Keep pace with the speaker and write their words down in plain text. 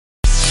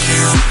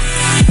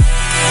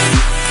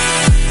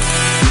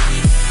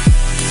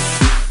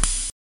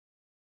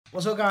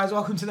What's up, guys?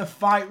 Welcome to the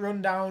Fight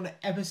Rundown,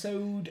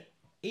 episode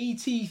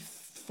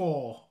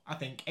 84, I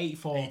think.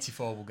 84.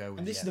 84 we'll go with,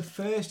 and this is the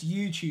first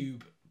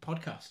YouTube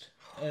podcast,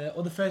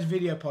 or the first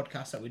video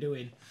podcast that we're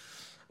doing.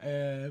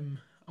 I'm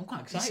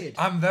quite excited.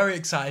 I'm very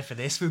excited for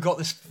this. We've got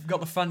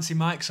the fancy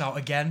mics out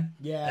again.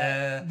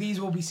 Yeah,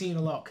 these will be seen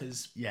a lot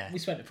because we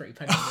spent a pretty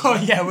penny.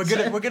 Oh yeah,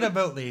 we're gonna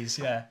build these.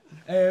 Yeah.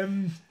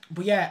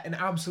 But yeah, an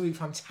absolute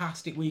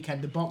fantastic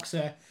weekend. The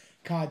Boxer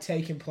card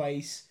taking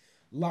place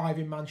live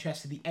in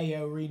Manchester, the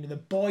AO Arena. The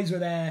boys were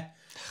there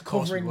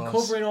covering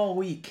all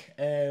week,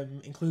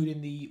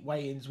 including the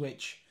weigh-ins.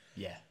 Which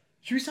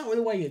should we start with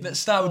the weigh-ins? Let's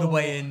start with the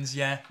weigh-ins.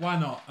 Yeah, why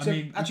not? I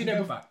mean, actually,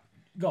 no.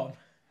 Go on.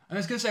 I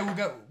was gonna say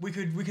we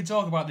could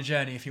talk about the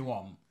journey if you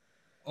want,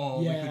 or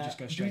we could just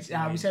go straight.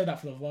 We saved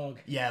that for the vlog.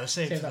 Yeah, let's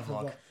save that for the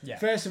vlog. Yeah.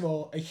 First of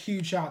all, a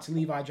huge shout out to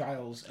Levi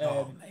Giles,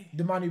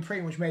 the man who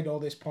pretty much made all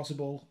this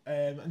possible,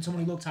 and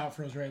someone who looked out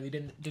for us really,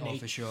 didn't he? Oh,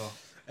 for sure.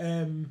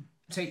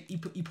 So he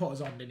put us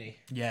on, didn't he?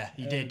 Yeah,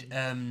 he did.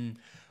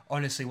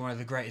 Honestly, one of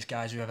the greatest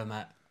guys we've ever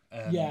met.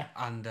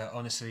 And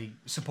honestly,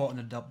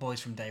 supporting the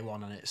boys from day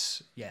one, and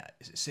it's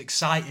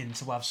exciting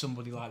to have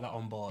somebody like that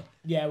on board.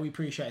 Yeah, we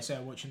appreciate it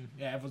so much, and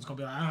everyone's gonna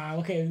be like,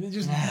 okay,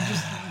 just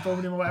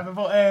bumming him or whatever.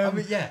 But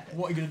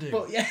what are you gonna do?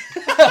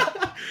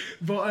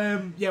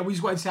 But we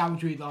just wanted to say how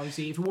much we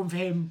obviously. If it wasn't for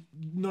him,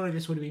 none of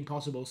this would have been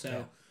possible.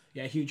 So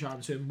huge shout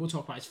out to him. We'll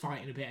talk about his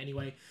fight in a bit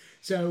anyway.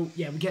 So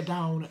we get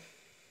down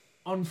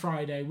on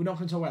Friday. We're not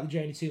going to talk about the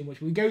journey too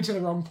much. We go to the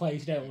wrong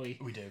place, don't we?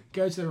 We do.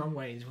 Go to the wrong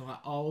ways. We're like,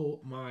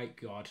 oh my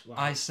God. Like,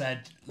 I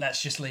said,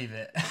 let's just leave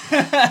it.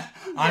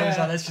 I was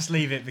like, let's just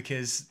leave it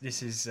because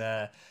this is...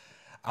 I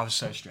was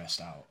so stressed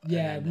out.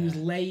 Yeah, we was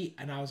late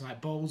and I was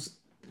like, balls...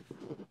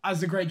 As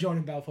the great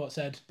Jordan Belfort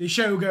said, the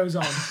show goes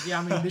on.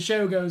 The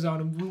show goes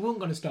on and we weren't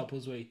going to stop,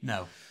 was we?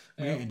 No.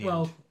 I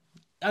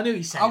knew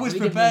he said I was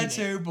prepared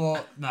to,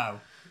 but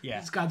no. Yeah.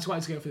 This guy just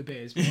wanted to go for the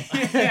beers.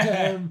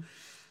 But,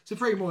 so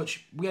pretty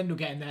much, we end up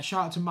getting there.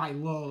 Shout out to Mike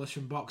Lawless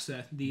from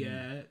Boxer,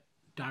 the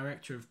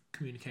director of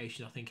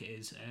communication, I think it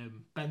is.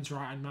 Ben's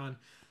right-hand man.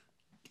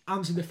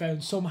 Answered the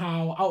phone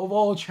somehow. Out of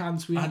all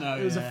chance,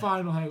 it was a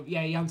final hope.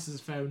 Yeah, he answers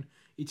the phone.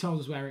 He tells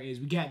us where it is.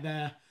 We get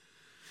there,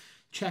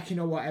 checking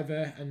or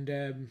whatever,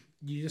 and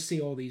you just see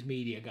all these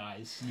media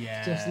guys.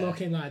 Yeah. Just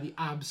looking like the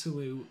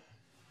absolute...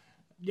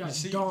 you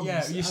see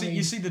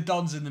the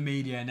dons in the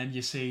media, and then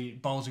you see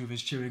Balls with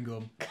his chewing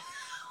gum.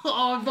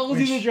 Oh, Balls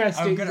addressed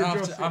it. I'm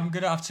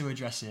gonna have to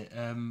address it.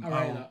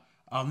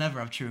 I'll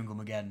never have chewing gum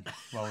again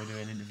while we're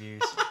doing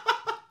interviews.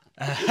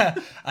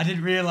 I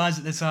didn't realise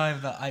at the time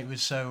that it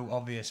was so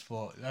obvious,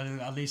 but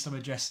at least I'm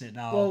addressing it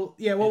now.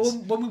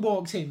 When we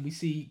walked in, we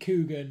see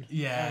Coogan.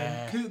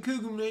 Yeah.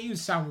 Coogan, he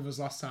was sound with us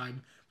last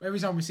time. But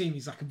every time we see him,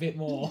 he's like a bit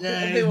more.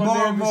 Yeah, he's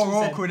more and more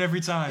awkward every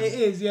time. It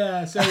is,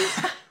 yeah. So,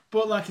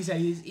 but like you say,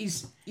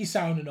 he's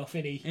sound enough,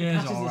 isn't he?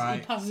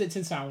 He passes it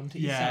to sound.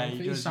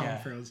 He's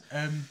sound for us.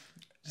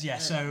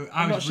 So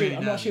I'm was really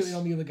nervous. I'm not shooting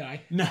on the other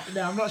guy. No,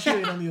 I'm not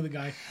shooting on the other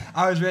guy.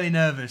 I was really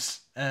nervous.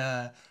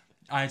 I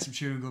had some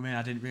chewing gum in.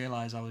 I didn't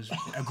realise I was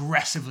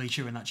aggressively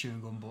chewing that chewing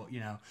gum. But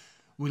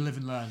we'll live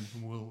and learn.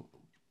 And we'll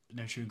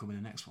no chewing gum in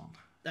the next one.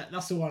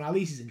 That's the one. At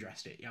least he's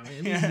addressed it. At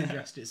least he's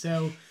addressed it.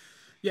 So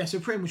so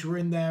pretty much we're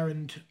in there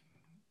and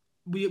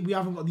we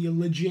haven't got the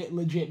legit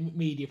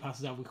media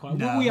passes, have we? Quite?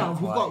 No, we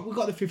have. We've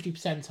got the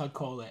 50%. I'd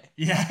call it.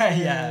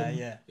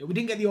 Yeah. We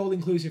didn't get the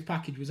all-inclusive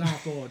package. Was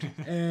half board.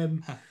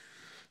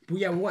 But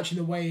we're watching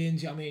the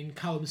weigh-ins.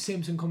 Callum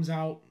Simpson comes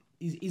out.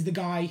 He's the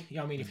guy. If you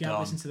haven't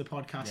listened to the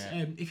podcast,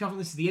 if you haven't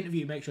listened to the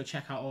interview, make sure to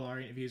check out all our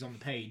interviews on the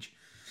page.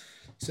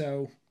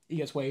 So he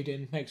gets weighed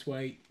in, makes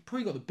weight.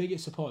 Probably got the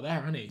biggest support there,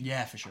 hasn't he?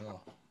 Yeah, for sure.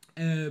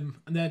 And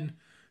then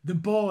the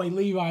boy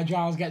Levi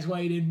Giles gets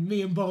weighed in.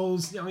 Me and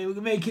Bowles. We're going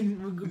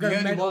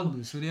mental.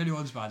 We're the only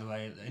ones, by the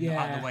way, at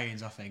the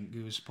weigh-ins. I think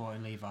who was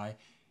supporting Levi.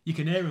 You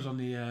can hear us on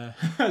the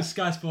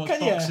Sky Sports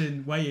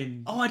boxing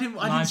weigh-in. Oh, I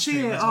didn't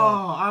see it. Well.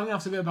 Oh, I'm gonna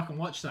have to go back and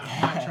watch that.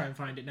 I might try and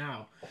find it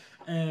now.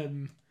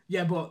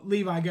 But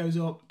Levi goes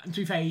up, and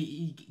to be fair,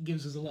 he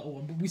gives us a little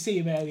one, but we see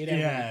him earlier.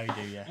 Yeah,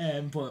 we do.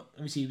 Yeah. But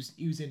obviously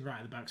he was in right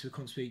at the back, so we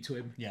couldn't speak to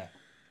him. Yeah.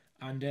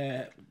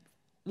 And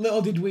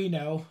little did we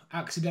know,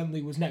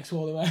 accidentally was next to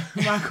all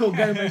the Michael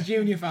Gomez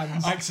Jr.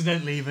 fans.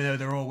 Accidentally, even though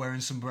they're all wearing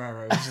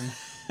sombreros.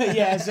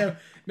 And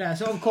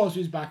So of course we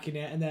was back in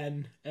it, and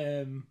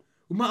then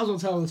we might as well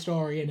tell the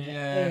story, innit?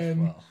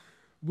 Yeah,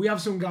 we have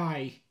some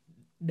guy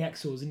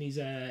next to us, and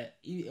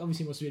he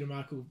obviously must have been a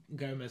Michael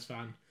Gomez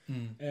fan.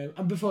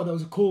 And before there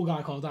was a cool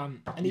guy called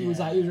Ant, and he was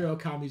real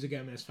calm. He was a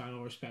Gomez fan,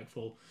 all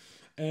respectful.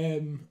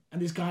 And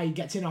this guy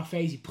gets in our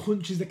face. He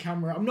punches the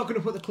camera. I'm not going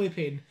to put the clip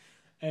in,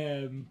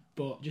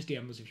 but just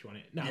DM us if you want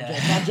it. No,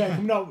 I'm joking.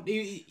 I'm not.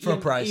 For a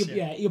price.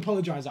 He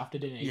apologised after,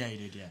 didn't he? Yeah, he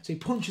did. Yeah. So he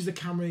punches the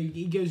camera.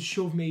 He goes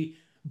shove me.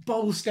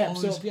 Bowl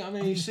steps up. You know what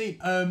I mean? You see,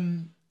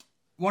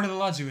 one of the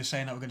lads who was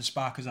saying that we're going to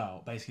spark us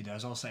out, basically, I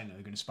was all saying that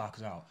we're going to spark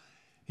us out.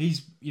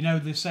 He's,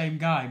 the same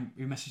guy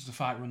who messaged the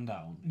Fight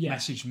Rundown,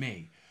 messaged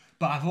me.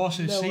 But I've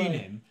also seen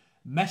him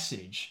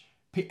message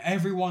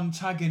everyone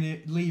tagging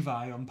it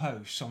Levi on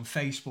posts on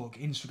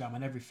Facebook, Instagram,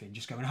 and everything,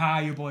 just going,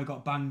 "Hi, your boy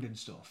got banged" and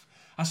stuff.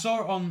 I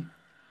saw it on.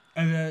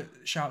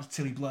 Shout out to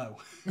Tilly Blow,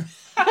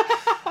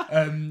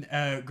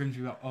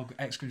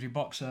 ex-Grimsby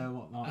boxer and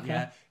whatnot. Okay.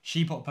 Yeah,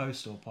 she put a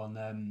post up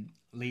on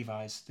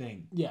Levi's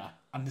thing. Yeah,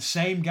 and the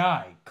same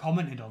guy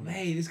commented on it.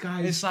 Hey, this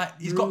guy. It's like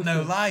he's got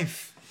no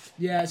life.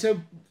 Yeah, so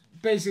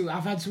basically,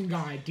 I've had some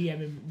guy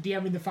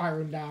DMing the fight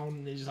rundown,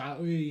 and he's like,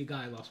 "Oh, your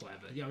guy lost,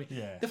 whatever." You know what I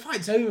mean? Yeah. The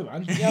fight's over,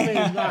 man. You know what I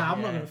mean? Like,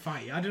 I'm not gonna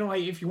fight you. I don't know why,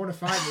 if you want to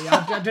fight me.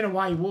 I don't know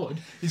why you would.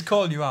 He's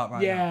calling you out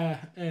right now. Yeah,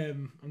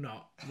 I'm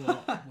not.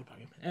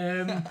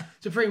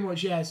 So pretty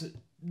much, yeah. So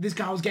this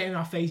guy was getting in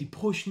our face. He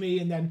pushed me,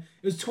 and then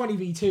it was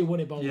 20v2,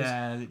 wasn't it, Bob?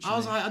 Yeah, literally. I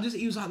was like,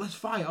 he was like, "Let's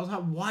fight." I was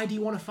like, "Why do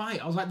you want to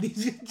fight?" I was like,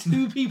 "These are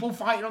two people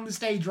fighting on the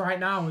stage right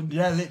now." And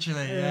yeah,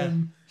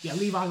 literally. Yeah,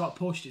 Levi got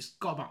pushed. It's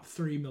got about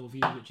 3 mil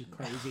views, which is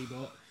crazy,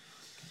 but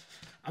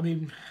I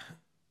mean,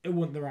 it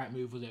wasn't the right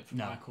move, was it, for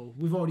Michael?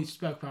 We've already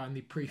spoke about in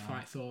the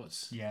pre-fight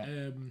thoughts. Yeah.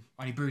 And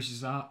he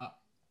bruises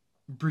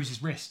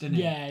his wrist, didn't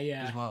he?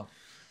 Yeah. As well.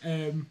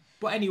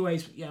 But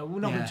anyways, yeah, we're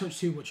not going to touch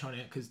too much on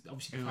it because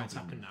obviously the fight's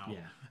happened now.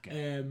 Yeah.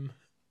 Okay.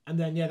 And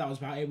then that was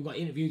about it. We got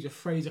interviews with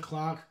Fraser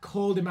Clark,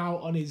 called him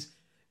out on his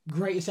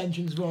greatest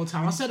entrance of all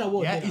time. I said I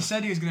would. Yeah, he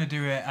said he was going to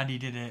do it, and he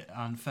did it.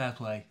 And fair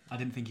play. I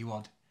didn't think he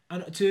would.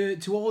 And to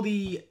all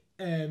the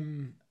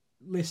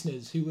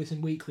listeners who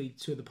listen weekly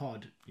to the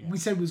pod, we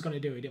said we was going to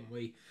do it, didn't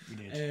we? We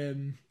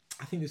did.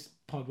 I think this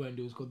pod won't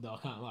do as good though. I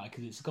can't lie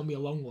because it's going to be a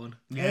long one.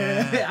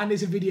 Yeah. And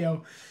it's a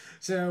video.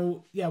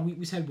 So yeah,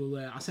 we said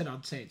I said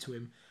I'd say it to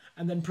him,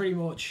 and then pretty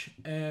much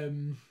we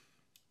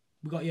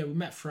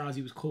met Fraz.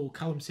 He was cool.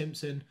 Callum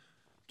Simpson,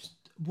 just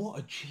what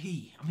a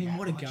G. I mean,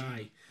 what a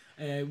guy.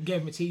 We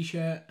gave him a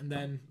t-shirt, and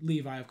then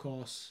Levi, of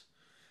course.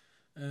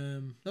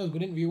 That was a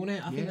good interview, wasn't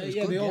it? I think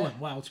they all went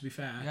well, to be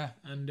fair. Yeah.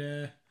 And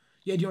do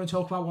you want to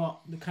talk about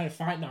what the kind of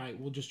fight night?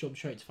 We'll just jump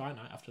straight to fight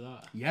night after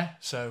that. Yeah.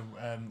 So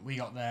we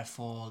got there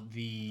for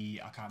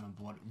I can't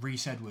remember what,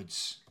 Reese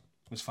Edwards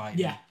was fighting.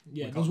 Yeah.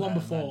 There was one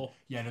before.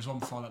 There's one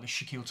before that, the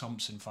Shaquille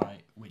Thompson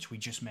fight, which we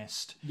just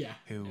missed. Yeah.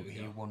 Who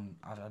he won.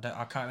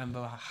 I can't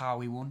remember how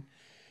he won.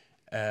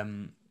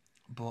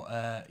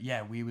 But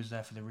we was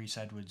there for the Reese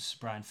Edwards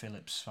Brian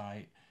Phillips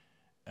fight.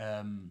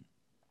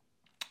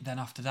 Then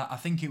after that, I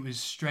think it was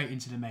straight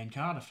into the main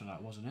card after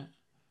that, wasn't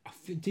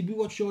it? Did we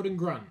watch Jordan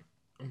Grant?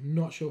 I'm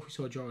not sure if we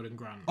saw Jordan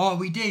Grant. Oh,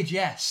 we did,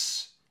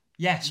 yes.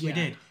 Yes, we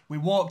did. We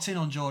walked in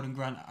on Jordan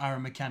Grant,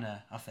 Aaron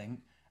McKenna, I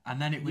think.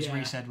 And then it was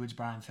Reese Edwards,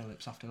 Brian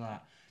Phillips after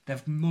that.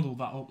 They've muddled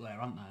that up there,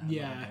 haven't they?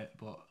 A little bit,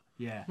 but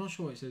yeah. I'm not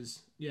sure what it says.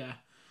 Yeah.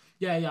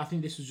 I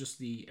think this was just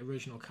the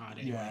original card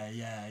anyway.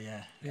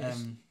 Yeah.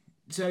 Yes.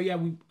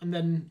 And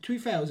then, to be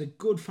fair, it was a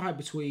good fight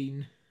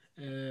between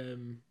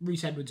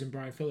Reese Edwards and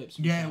Brian Phillips.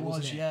 Yeah, it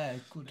was. Yeah,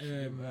 good.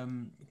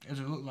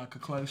 It looked like a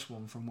close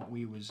one from what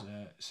we was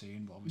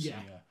seeing, but obviously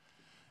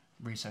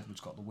Reese Edwards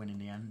got the win in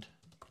the end.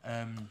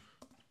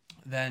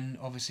 Then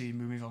obviously we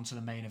move on to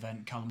the main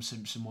event. Callum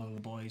Simpson, one of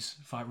the boys,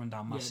 fight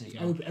rundown massive.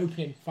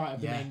 Opening fight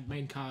of the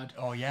main card.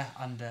 Oh yeah,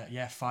 and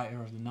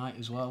fighter of the night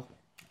as well.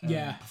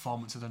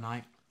 Performance of the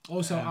night.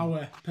 Also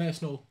our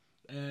personal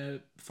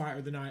fighter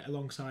of the night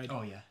alongside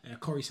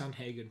Corey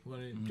Sandhagen. We're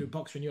going to do a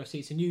boxer in UFC.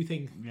 It's a new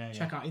thing.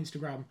 Check out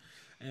Instagram.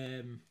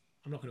 I'm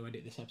not going to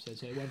edit this episode,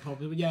 so it won't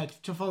probably.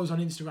 But to follow us on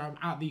Instagram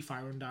at the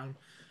Fight Rundown.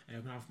 We're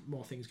going to have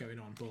more things going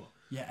on, but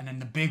and then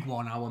the big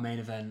one, our main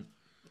event.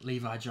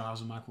 Levi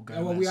Giles and Michael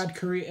Gomez. We had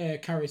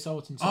Carrie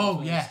Sultan.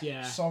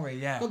 Yeah. Sorry,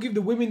 yeah. I'll give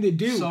the women the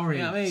due. Sorry,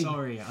 you know what I mean?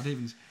 Sorry. I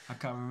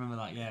can't remember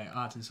that. Yeah,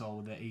 Art and Soul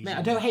with the easy. Mate,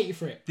 I don't hate you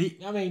for it.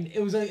 I mean,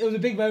 it was a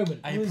big moment.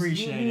 I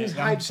appreciate it.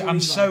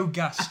 I'm so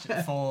gassed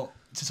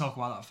to talk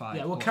about that fight.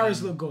 Yeah, well,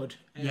 Carrie's looked good.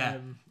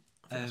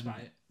 That's about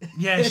it.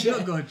 Yeah, she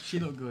looked good.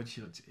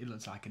 It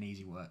looked like an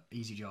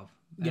easy job.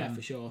 Yeah,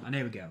 for sure. And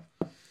here we go.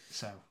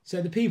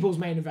 So the people's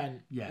main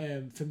event,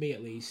 for me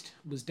at least,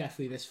 was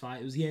definitely this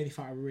fight. It was the only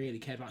fight I really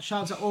cared about.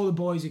 Shout out to all the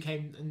boys who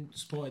came and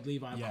supported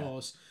Levi, of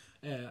course.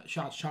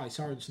 Shout out to Charlie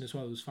Sorensen as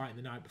well, who was fighting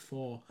the night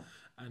before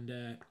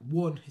and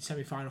won his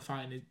semi-final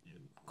fight and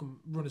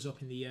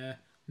runners-up in the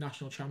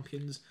national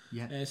champions.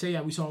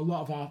 Yeah. We saw a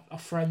lot of our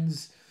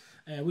friends,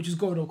 which is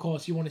good, of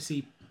course. You want to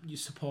see your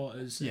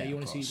supporters, you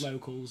want to see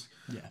locals.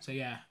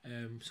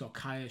 So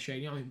Kaya,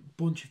 Shane, a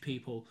bunch of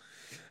people.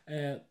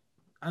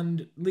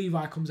 And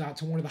Levi comes out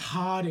to one of the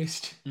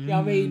hardest,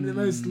 the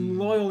most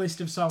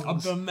loyalist of songs.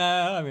 I've done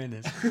that, I mean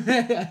this.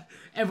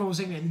 Everyone was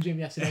singing it in the gym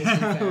yesterday. He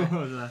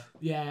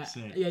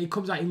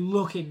comes out, he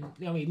looks ready.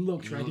 He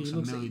looks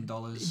 $1 million.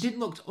 He didn't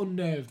look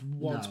unnerved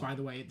once, by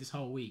the way, this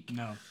whole week.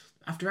 No.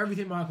 After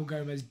everything Michael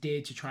Gomez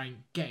did to try and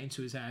get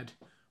into his head,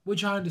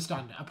 which I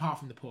understand, apart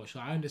from the push,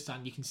 I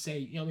understand you can say,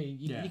 you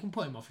can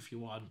put him off if you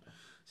want.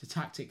 It's a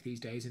tactic these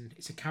days, and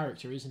it's a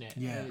character, isn't it?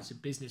 Yeah. It's a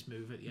business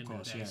move at the end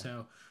of the day,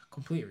 so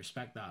completely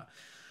respect that.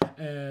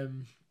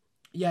 Then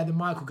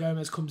Michael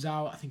Gomez comes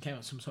out, I think came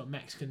out some sort of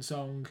Mexican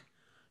song,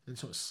 and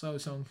sort of slow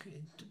song.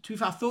 To be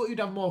fair, I thought he'd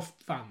have more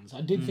fans.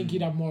 I did think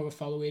he'd have more of a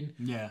following.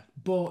 Yeah.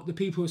 But the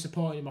people who were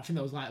supporting him, I think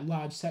there was like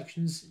large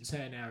sections in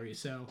certain areas.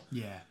 So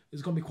Yeah.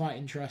 it's going to be quite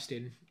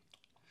interesting.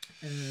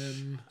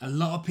 A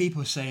lot of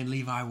people are saying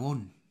Levi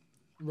won.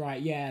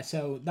 Right, yeah.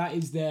 So that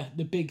is the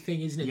big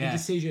thing, isn't it? Yeah. The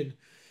decision.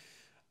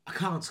 I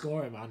can't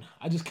score it, man.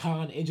 I just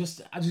can't. I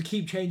just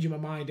keep changing my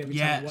mind every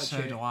time I watch it.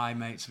 Yeah, so do I,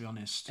 mate, to be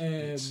honest.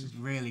 It's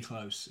really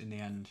close in the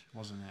end,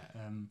 wasn't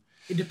it?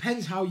 It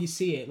depends how you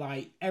see it.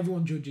 Like,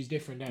 everyone judges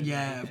different, don't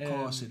yeah, they? of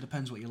course. It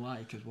depends what you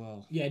like as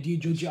well. Yeah, do you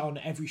judge it on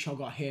every shot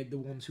got hit, the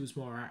ones who was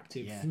more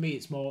active? Yeah. For me,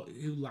 it's more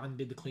who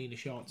landed the cleaner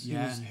shots.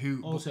 Yeah, who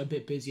was also a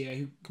bit busier,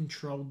 who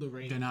controlled the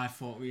ring. Then I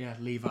thought,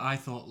 Levi. I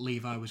thought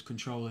Levi was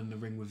controlling the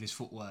ring with his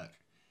footwork.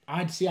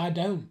 I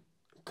don't.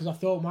 Because I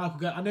thought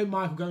I know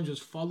Michael Gomes was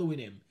following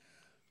him.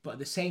 But at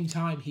the same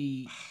time,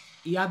 he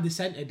had the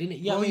centre, didn't he?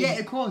 Yeah, well, yeah,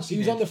 of course he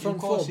was on the front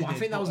foot. But I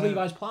think that was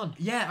Levi's plan.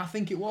 Yeah, I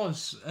think it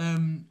was.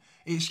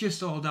 It's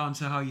just all down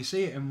to how you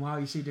see it and how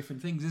you see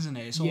different things, isn't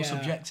it? It's all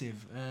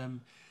subjective. And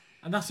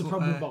that's the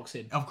problem with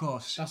boxing. Of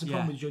course, that's the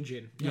problem with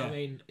judging. You know what I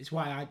mean? It's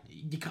why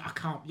you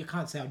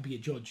can't say I'd be a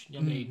judge. You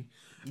know what I mean?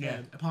 Yeah.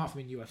 Apart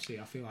from in UFC,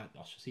 I feel like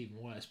that's just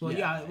even worse.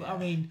 But I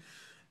mean.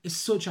 It's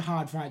such a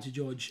hard fight to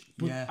judge.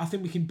 But I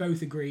think we can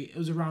both agree it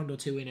was a round or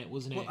two in it,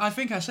 wasn't it? Well, I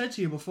think I said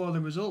to you before the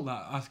result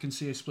that I can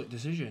see a split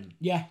decision.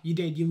 Yeah, you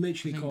did. You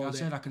literally called it. I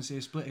said I can see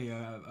a split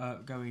here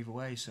go either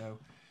way. So,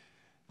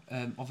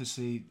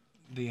 obviously,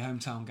 the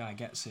hometown guy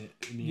gets it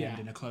in the end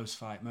in a close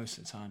fight most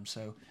of the time.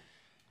 So,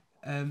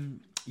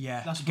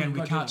 that's again,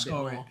 we can't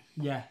score it.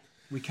 Yeah,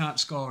 we can't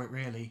score it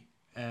really.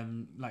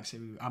 Like I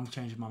said, I'm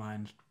changing my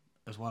mind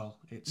as well.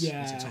 It's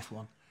a tough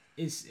one.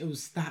 It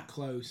was that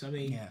close. I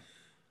mean...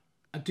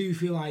 I do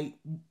feel like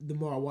the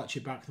more I watch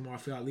it back, the more I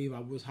feel like Levi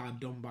was hard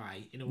done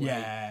by, in a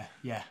way.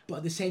 Yeah. But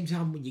at the same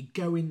time, when you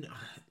go in,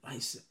 I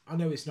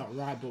know it's not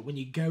right, but when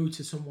you go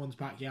to someone's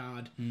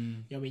backyard, you know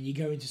what I mean, you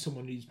go into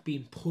someone who's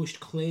being pushed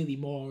clearly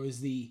more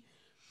as the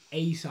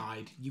A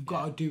side, you've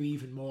got to do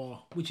even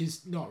more, which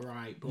is not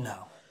right. But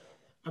no.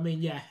 I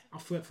mean, I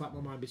flip-flap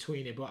my mind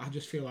between it, but I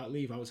just feel like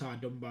Levi was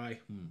hard done by.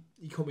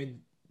 You come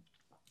in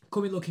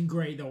looking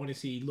great, though,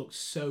 honestly. He looked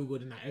so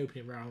good in that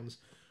opening rounds.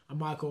 And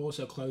Michael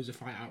also closed the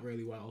fight out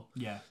really well.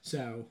 Yeah.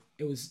 So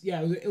it was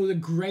a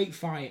great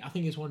fight. I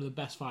think it's one of the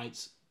best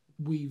fights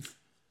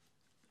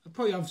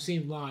I've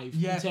seen live.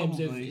 Yeah, in terms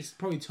probably. of it's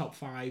probably top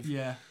 5.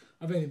 Yeah.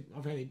 I've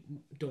only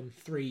done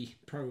 3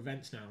 pro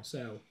events now,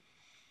 so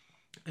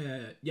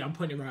I'm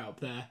putting it right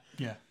up there.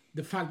 Yeah.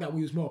 The fact that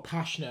we was more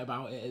passionate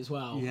about it as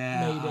well.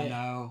 Yeah, I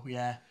know.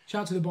 Yeah.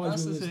 Shout out to the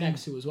boys we was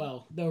next to as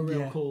well. They were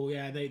real cool.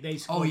 Yeah, they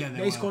scored.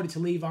 They scored it to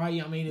Levi.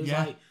 I mean, it was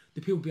like. The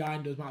people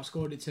behind us might have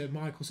scored it to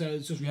Michael, so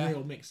it's just a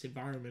real mixed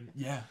environment.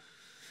 Yeah.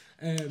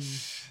 We'd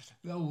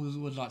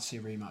like to see a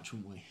rematch,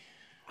 wouldn't we?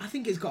 I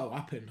think it's got to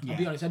happen. I'll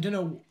be honest. I don't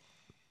know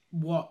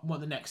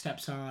what the next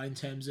steps are in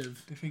terms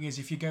of... The thing is,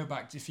 if you go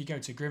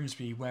to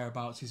Grimsby,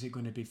 whereabouts is it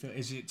going to be?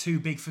 Is it too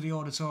big for the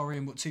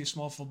auditorium but too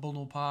small for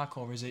Bunnell Park,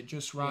 or is it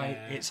just right?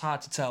 Yeah. It's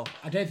hard to tell.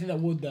 I don't think that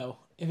would, though.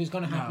 If it's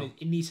going to happen,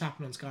 it needs to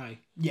happen on Sky.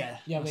 Yeah.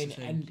 Yeah, I mean,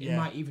 and it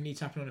might even need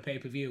to happen on a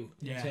pay-per-view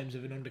in terms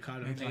of an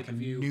undercard on a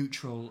pay-per-view. Like a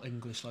neutral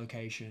English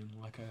location,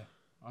 Or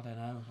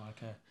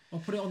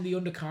put it on the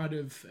undercard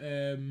of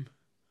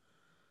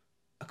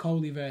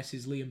Coley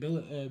versus Liam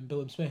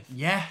Billum Smith.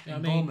 Yeah, you know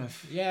in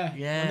Bournemouth. Yeah.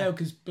 I know,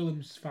 because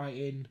Billum's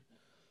fighting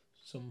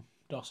some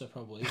Dosser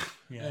probably.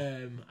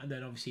 And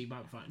then obviously he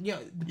might be fighting.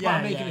 The point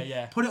I'm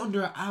making put it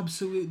under an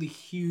absolutely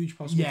huge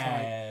possible fight.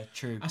 Yeah,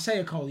 true. I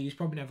say Coley, he's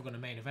probably never going to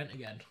main event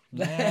again.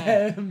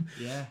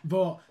 Yeah.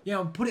 But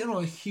put it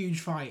on a huge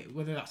fight,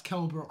 whether that's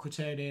Kell Brook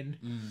returning.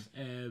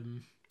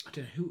 I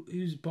don't know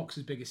who's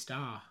boxer's biggest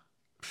star.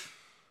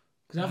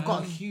 Because I've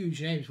got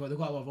huge names, but they've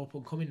got a lot of up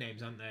and coming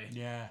names, haven't they?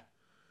 Yeah.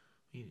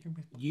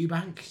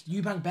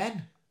 Eubank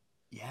Ben.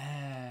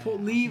 Yeah.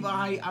 Put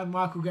Levi and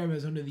Michael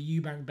Gomez under the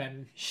Eubank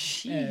Ben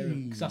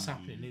because that's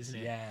happening, isn't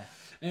it? Yeah.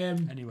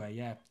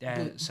 Anyway,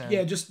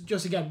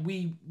 just again,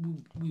 we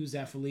was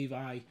there for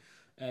Levi.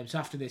 So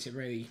after this,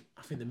 I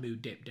think the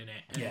mood dipped in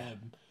it. Yeah.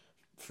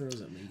 For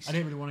us at least. I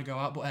didn't really want to go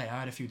out, but hey, I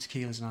had a few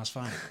tequilas and I was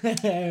fine.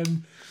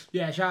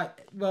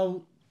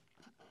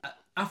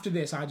 After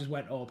this, I just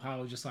went up. I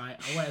was just like,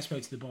 I went and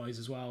spoke to the boys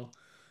as well.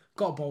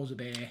 Got bowls of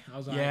beer. I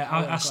was like,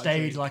 I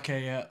stayed like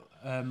a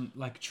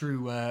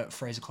true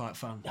Fraser Clark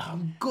fan.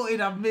 I'm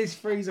gutted. I've missed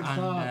Fraser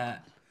Clark. And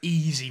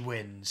easy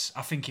wins.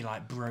 I think he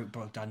broke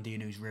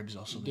Bogdano's ribs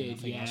or something. I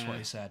think that's what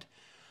he said.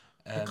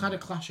 They kind of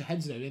clash of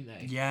heads though, didn't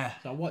they? Yeah.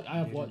 So I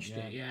have watched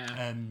it.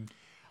 Yeah.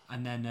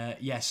 And then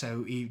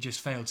so he just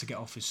failed to get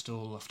off his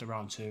stool after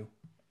round 2.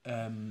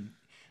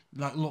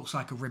 Looks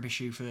like a rib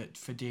issue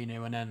for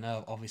Dino, and then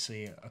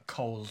obviously a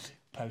cold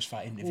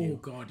post-fight interview. Oh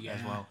God, yeah.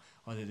 As well,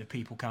 or that the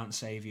people can't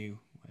save you.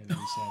 Whatever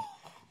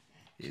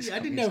he said. I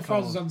didn't know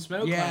Froz was on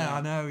smoke. Yeah,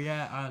 I know.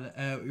 Yeah,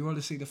 and you want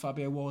to see the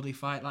Fabio Wardley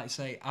fight? Like I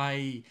say,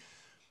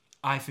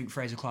 I think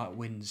Fraser Clark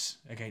wins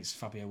against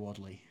Fabio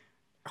Wardley.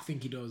 I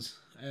think he does.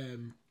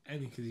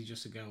 Only because he's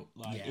just a goat.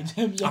 Like, Yeah. in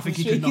terms of I think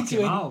he could knock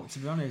him out, to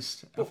be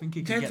honest. I think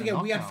he could don't get forget, a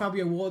we had knockout.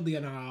 Fabio Wardley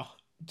on our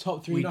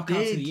top 3 We knockouts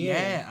did, of the year.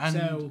 yeah. And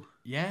So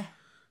yeah.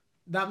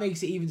 that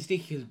makes it even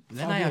stickier.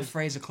 Then I had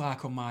Fraser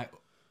Clark on my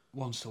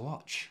ones to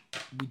watch.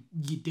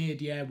 You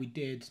did, yeah, we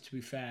did, to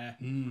be fair.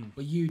 Mm.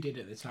 Well, you did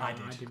at the time. I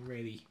did. I didn't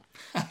really.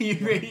 You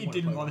really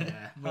didn't want it.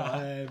 There.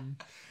 But,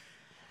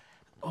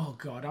 oh,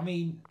 God, I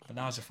mean... But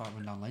now he's a fight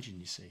rundown legend,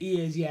 you see. He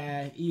is,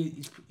 yeah.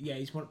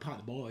 He's one part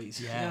of the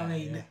boys. Yeah, you know what I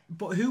mean? yeah.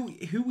 But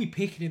who we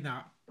picking in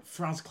that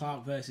Franz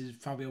Clark versus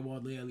Fabio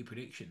Wardley early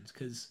predictions?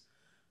 Because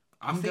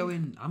I'm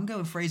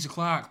going Fraser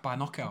Clark by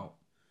knockout.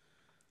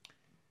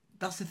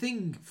 that's the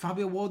thing.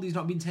 Fabio Wardley's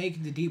not been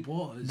taken to deep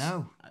waters.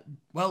 No.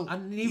 Well,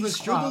 And he neither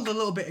struggled Clark a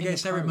little bit in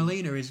against the Eric pros.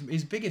 Molina.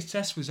 His biggest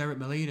test was Eric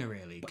Molina,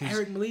 really. But 'cause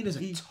Eric Molina's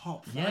a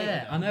top fighter.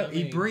 Yeah, I know. you what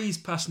He mean?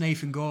 breezed past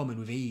Nathan Gorman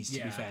with ease, to be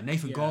Yeah, fair.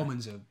 Nathan yeah.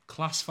 Gorman's a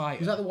class fighter.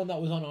 Was that the one that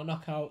was on our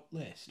knockout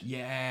list?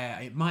 Yeah,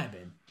 it might have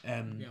been.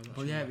 I'm not But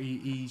sure. yeah,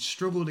 he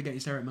struggled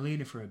against Eric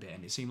Molina for a bit,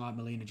 and it seemed like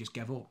Molina just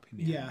gave up in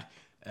the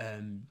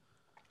end.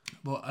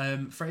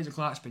 But Fraser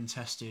Clark's been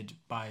tested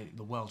by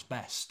the world's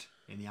best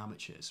in the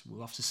amateurs. We'll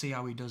have to see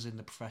how he does in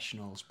the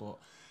professionals, but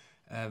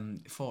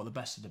fought the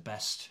best of the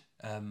best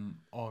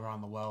all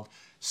around the world.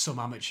 Some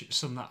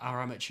that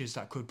are amateurs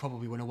that could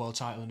probably win a world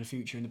title in the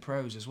future in the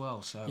pros as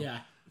well. So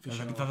Yeah, for they're,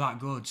 sure. they're that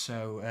good.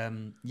 So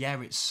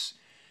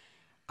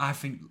I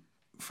think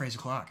Fraser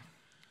Clark.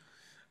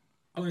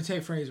 I'm going to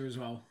take Fraser as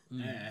well.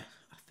 I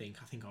think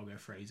I'll go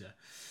Fraser.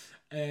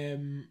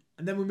 And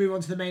then we move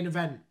on to the main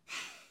event.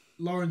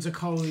 Lawrence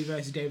Okolie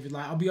versus David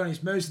Light. I'll be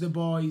honest, most of the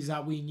boys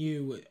that we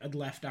knew had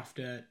left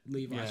after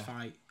Levi's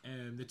fight.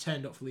 They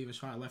turned up for Levi's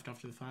fight, left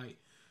after the fight,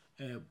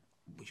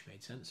 which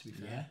made sense, to be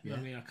fair. Yeah. I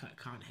mean, I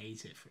can't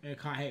hate it. I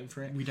can't hate him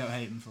for it. We don't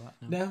hate him for that.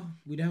 No,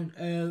 we don't.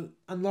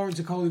 And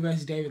Lawrence Okolie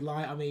versus David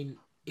Light. I mean,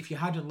 if you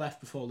hadn't left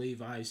before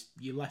Levi's,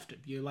 you left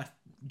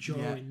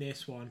during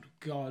this one.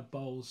 God,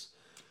 balls.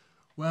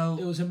 Well,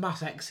 It was a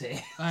mass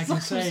exit. I can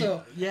say,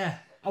 So, yeah.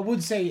 I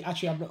would say,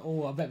 actually,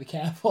 I better be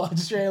careful. I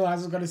just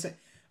realised I was going to say...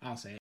 I'll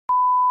say it.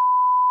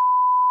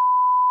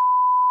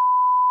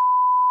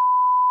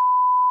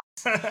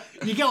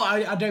 You get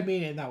what I don't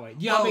mean it in that way.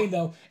 You know what I mean,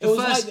 though? It was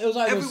like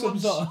there was some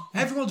sort of...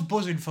 Everyone's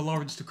buzzing for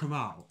Lawrence to come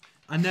out.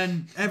 And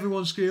then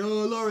everyone's screaming,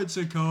 oh, Lawrence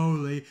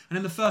Okolie. And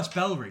then the first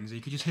bell rings and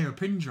you could just hear a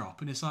pin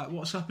drop. And it's like,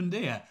 what's happened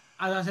here?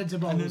 As I said to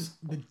Bowles,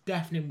 the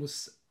deafening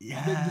was...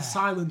 Yeah. The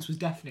silence was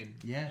deafening.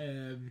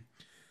 Yeah.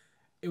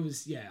 It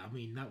was, I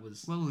mean, that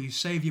was... Well, you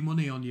save your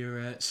money on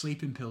your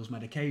sleeping pills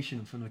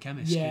medication from the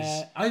chemist.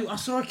 Yeah, I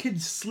saw a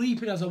kid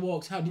sleeping as I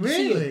walked out. Did you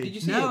see it? Did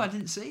you see No, it? I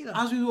didn't see that.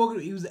 As we were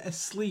walking, he was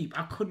asleep.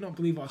 I could not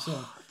believe what I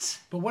saw.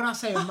 But when I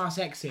say a mass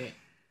exit,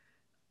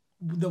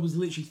 there was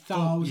literally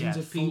thousands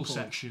of people. Full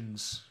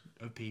sections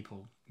of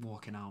people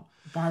walking out.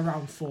 By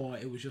round 4,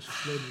 it was just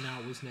flaming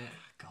out, wasn't it?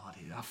 God,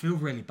 I feel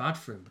really bad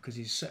for him because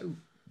he's so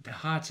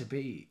hard to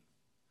beat.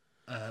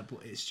 But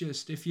it's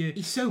just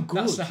he's so good.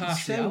 That's the harsh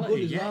He's so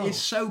reality. good as well. It's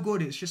so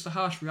good. It's just the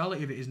harsh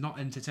reality of it is not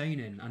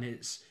entertaining, and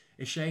it's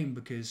a shame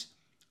because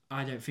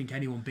I don't think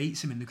anyone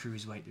beats him in the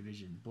cruiserweight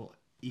division. But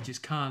he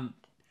just can't.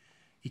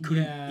 He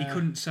couldn't. He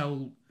couldn't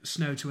sell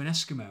snow to an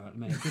Eskimo at the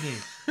minute, could he?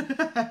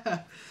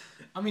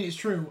 I mean, it's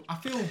true. I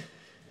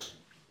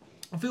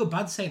feel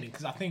bad saying it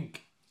because I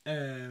think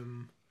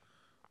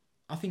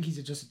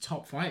he's just a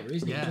top fighter,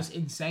 isn't he? He's just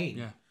insane.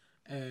 Yeah.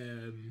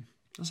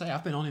 I say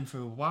I've been on him for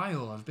a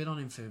while. I've been on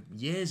him for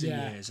years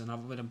and years, and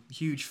I've been a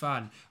huge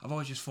fan. I've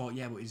always just thought,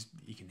 but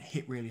he can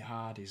hit really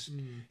hard. He's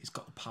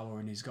got the power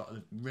and he's got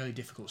a really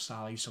difficult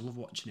style. I used to love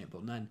watching it,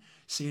 but then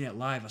seeing it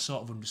live, I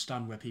sort of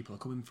understand where people are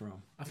coming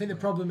from. I think the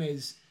problem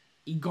is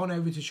he'd gone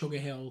over to Sugar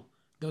Hill.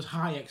 There was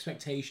high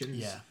expectations.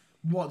 Yeah.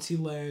 What's he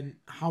learned?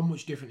 How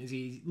much different is he?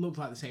 He looked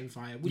like the same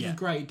fighter, which is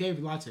great.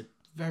 David Light's a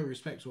very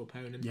respectable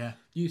opponent. Yeah.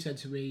 You said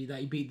to me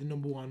that he beat the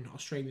 #1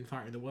 Australian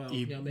fighter in the world.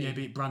 You know what I mean? He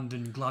beat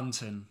Brandon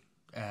Glanton.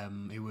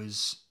 He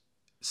was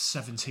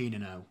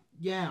 17-0.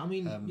 Yeah, I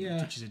mean,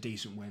 which is a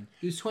decent win.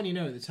 He was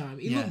 20-0 at the time.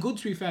 He looked good,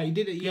 to be fair. He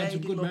did it. He had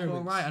some good moments.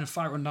 All right, and a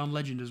fight rundown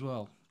legend as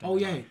well. Oh,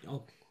 yeah.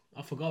 Oh,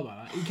 I forgot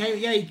about that. He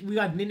came. We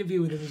had an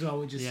interview with him as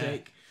well, which is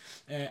sick.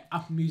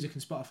 Apple Music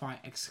and Spotify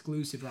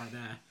exclusive right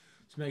there.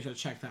 So make sure to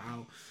check that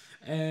out.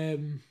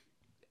 And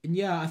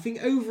I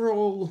think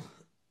overall,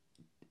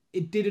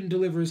 it didn't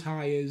deliver as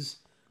high as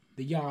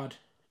the Yard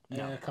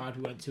card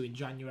we went to in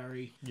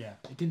January. Yeah.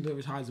 It didn't deliver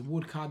as high as the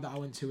Wood card that I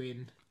went to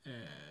in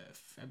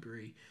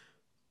February.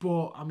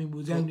 But I mean,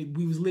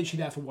 we was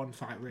literally there for one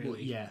fight,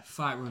 really. Well,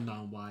 fight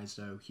rundown wise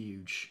though,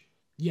 huge.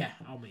 Yeah,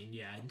 I mean,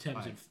 in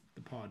terms of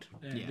the pod,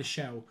 the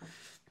show,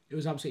 it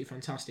was absolutely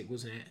fantastic,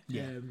 wasn't it?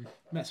 Yeah.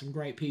 Met some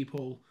great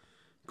people,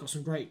 got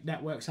some great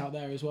networks out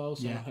there as well.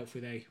 So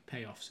hopefully they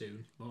pay off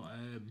soon. But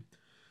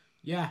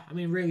I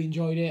mean, really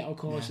enjoyed it. Of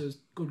course, it was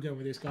good going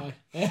with this guy.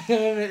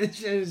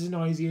 As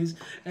noisy as.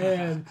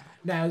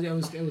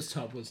 It was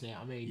top, wasn't it?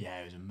 I mean,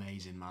 it was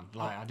amazing, man.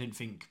 Like I didn't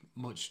think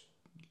much.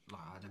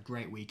 Like I had a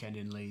great weekend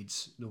in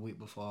Leeds the week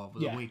before,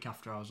 but the week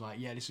after I was like,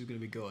 this is going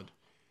to be good.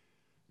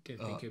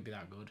 Didn't think it would be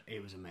that good.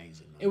 It was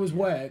amazing. Man. It was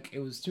work. It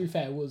was, to be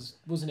fair,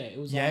 wasn't it? It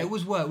was. It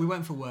was work. We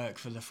went for work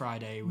for the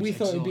Friday. We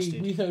thought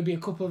it'd be a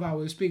couple of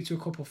hours, speak to a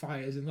couple of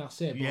fighters, and that's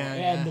it. But it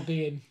ended up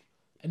being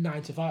a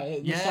 9 to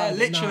 5.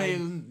 Literally a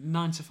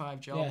 9 to 5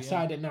 job. Yeah,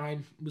 started at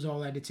 9, was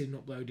all edited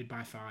and uploaded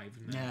by 5.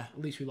 And then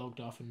at least we logged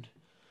off and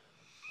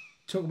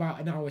took about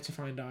an hour to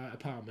find our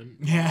apartment.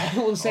 Yeah,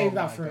 we'll save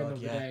that for another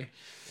day.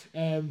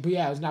 But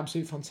it was an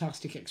absolute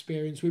fantastic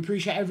experience. We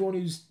appreciate everyone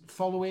who's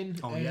following,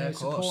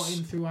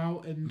 supporting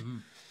throughout,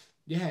 and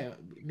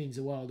it means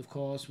the world. Of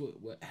course,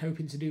 we're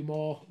hoping to do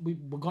more.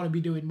 We're going to be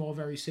doing more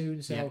very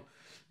soon. So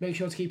make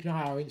sure to keep an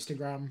eye on our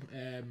Instagram.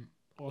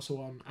 Also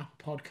on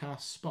Apple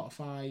Podcasts,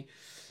 Spotify,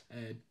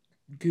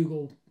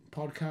 Google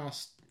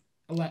Podcasts,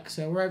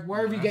 Alexa,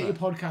 wherever you get your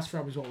podcast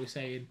from is what we're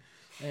saying.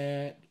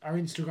 Our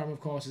Instagram, of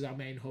course, is our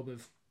main hub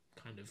of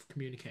kind of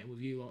communicating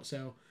with you lot.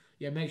 So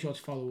make sure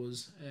to follow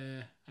us.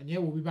 And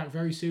we'll be back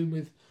very soon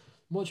with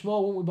much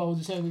more, won't we, Bo?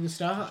 The same with the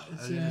start.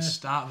 It's the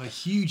start of a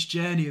huge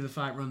journey of the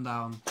Fight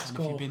Rundown. And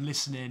cool. If you've been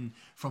listening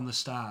from the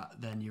start,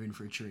 then you're in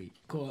for a treat.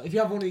 Cool. If you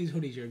have one of these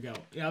hoodies, you're a go.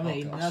 You know what I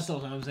mean? That's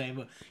all I'm saying.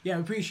 But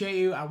appreciate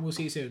you, and we'll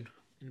see you soon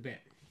in a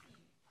bit.